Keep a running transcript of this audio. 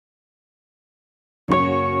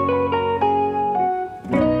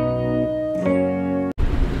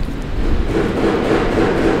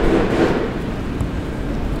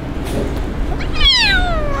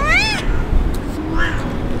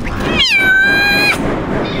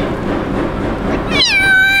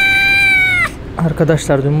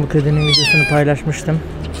Arkadaşlar dün bu kedinin videosunu paylaşmıştım.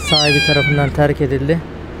 Sahibi tarafından terk edildi.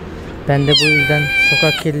 Ben de bu yüzden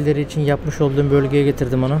sokak kedileri için yapmış olduğum bölgeye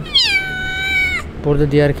getirdim onu.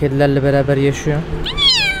 Burada diğer kedilerle beraber yaşıyor.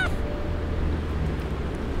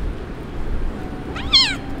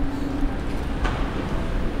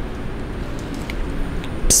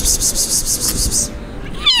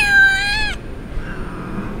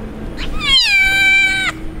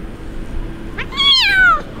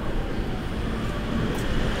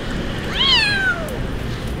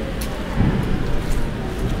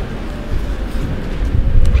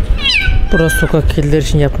 Burası sokak kediler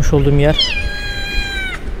için yapmış olduğum yer.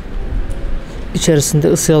 İçerisinde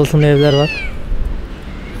ısı yalıtımlı evler var.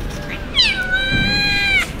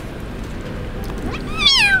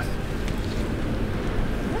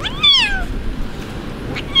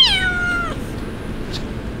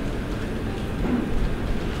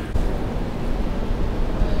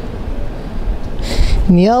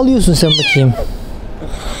 Niye ağlıyorsun sen bakayım?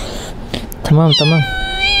 Tamam.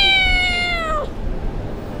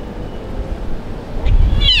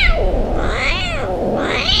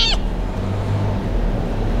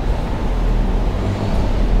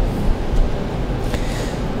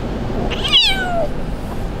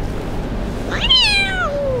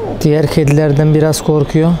 Diğer kedilerden biraz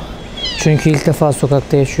korkuyor. Çünkü ilk defa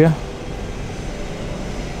sokakta yaşıyor.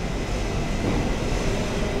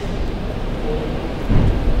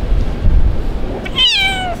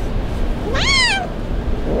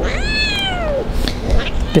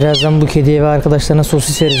 Birazdan bu kediye ve arkadaşlarına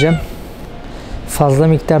sosis vereceğim. Fazla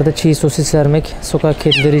miktarda çiğ sosis vermek sokak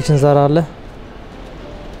kedileri için zararlı.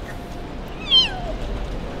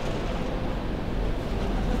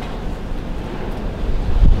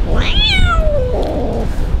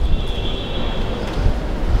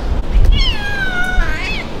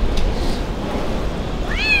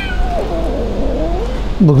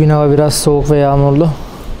 Bugün hava biraz soğuk ve yağmurlu.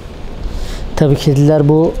 Tabii kediler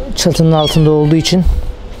bu çatının altında olduğu için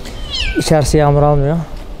içerisi yağmur almıyor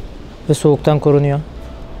ve soğuktan korunuyor.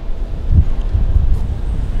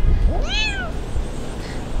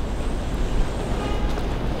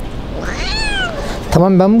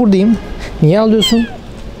 Tamam, ben buradayım. Niye ağlıyorsun?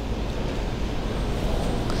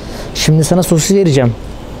 Şimdi sana sosis vereceğim.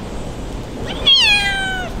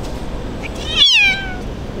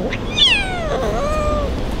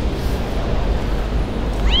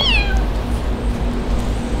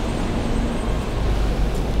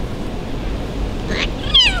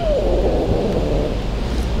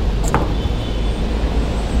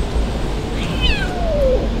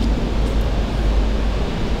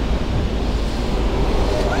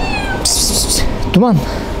 Duman.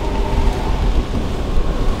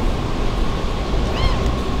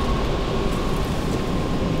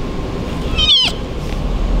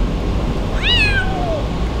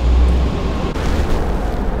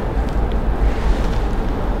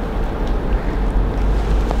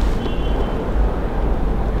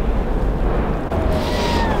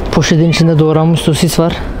 Poşetin içinde doğranmış sosis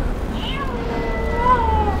var.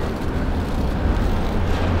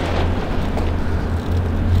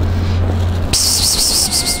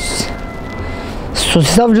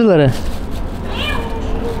 Sosis avcıları.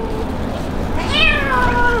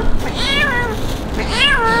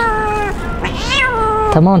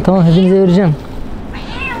 Tamam hepinize vereceğim.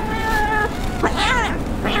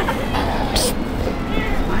 Pişt.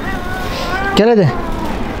 Gel hadi.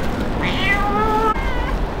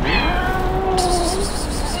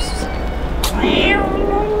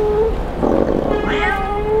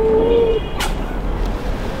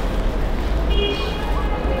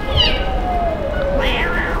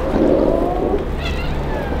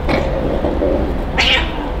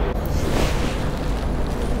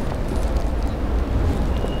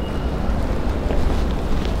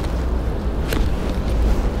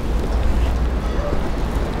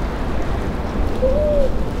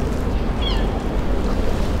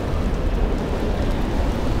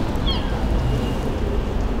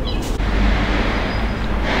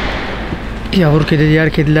 Yavru kedi diğer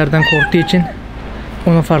kedilerden korktuğu için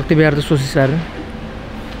ona farklı bir yerde sosis verdim.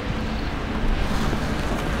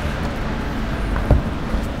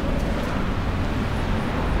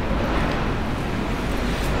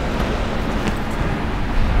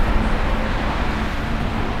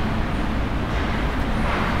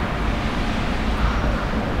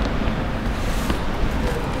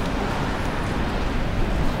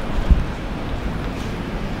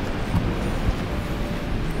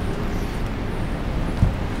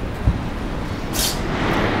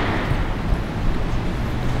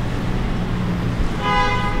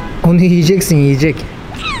 Onu yiyeceksin, yiyecek.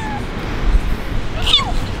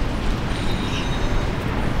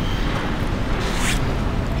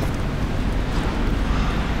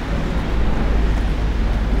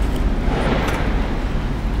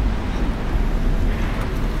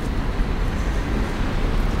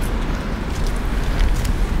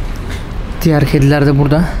 Diğer kediler de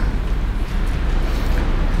burada.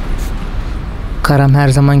 Karam her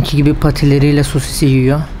zamanki gibi patileriyle sosisi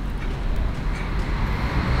yiyor.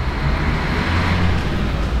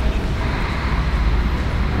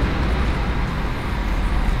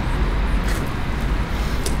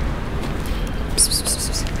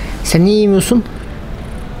 Sen niye yemiyorsun?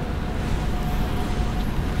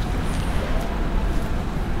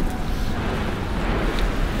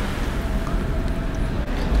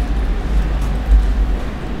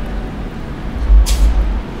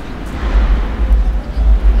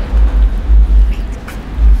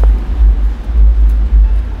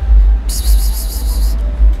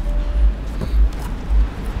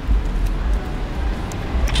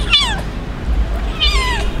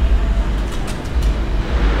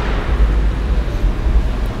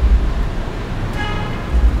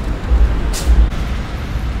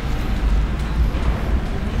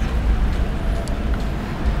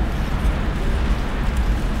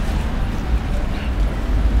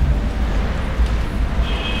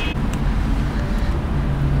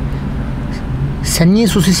 Sen niye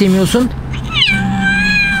sosis yemiyorsun?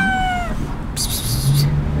 Pis, pis, pis, pis.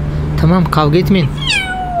 Tamam, kavga etmeyin.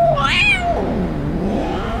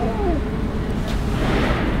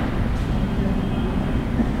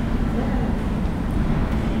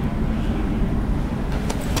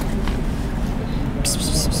 Pis,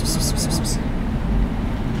 pis, pis, pis, pis, pis, pis.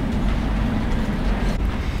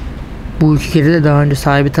 Bu iki kedi de daha önce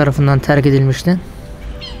sahibi tarafından terk edilmişti.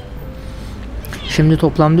 Şimdi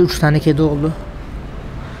toplamda 3 tane kedi oldu.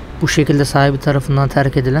 Bu şekilde sahibi tarafından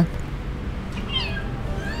terk edilen.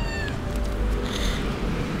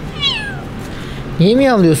 Niye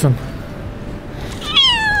miyavlıyorsun?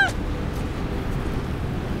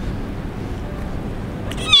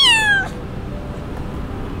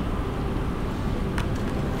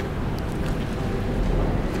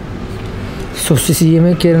 Sosisi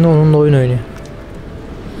yemek yerine onunla oyun oynuyor.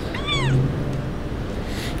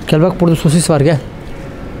 Gel bak, burada sosis var, gel.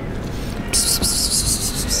 Pis, pis, pis,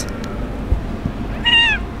 pis, pis, pis.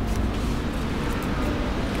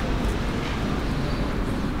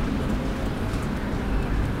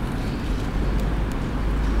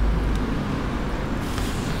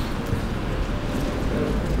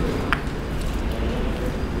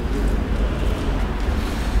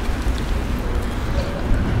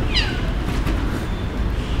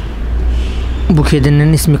 Bu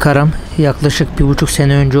kedinin ismi Karam. Yaklaşık 1,5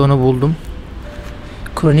 sene önce onu buldum.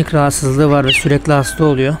 Kronik rahatsızlığı var ve sürekli hasta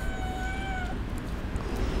oluyor.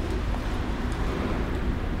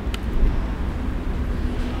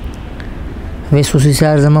 Ve sosisi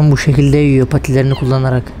her zaman bu şekilde yiyor, patilerini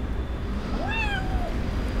kullanarak.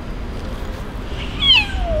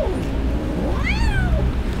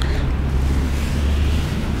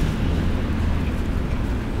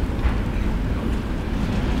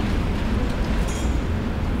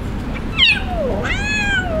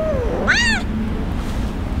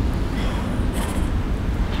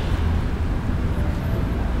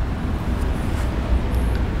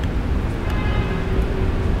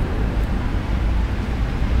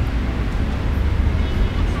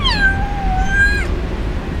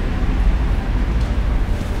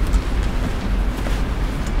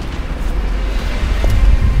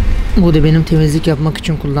 Bu da benim temizlik yapmak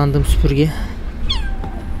için kullandığım süpürge.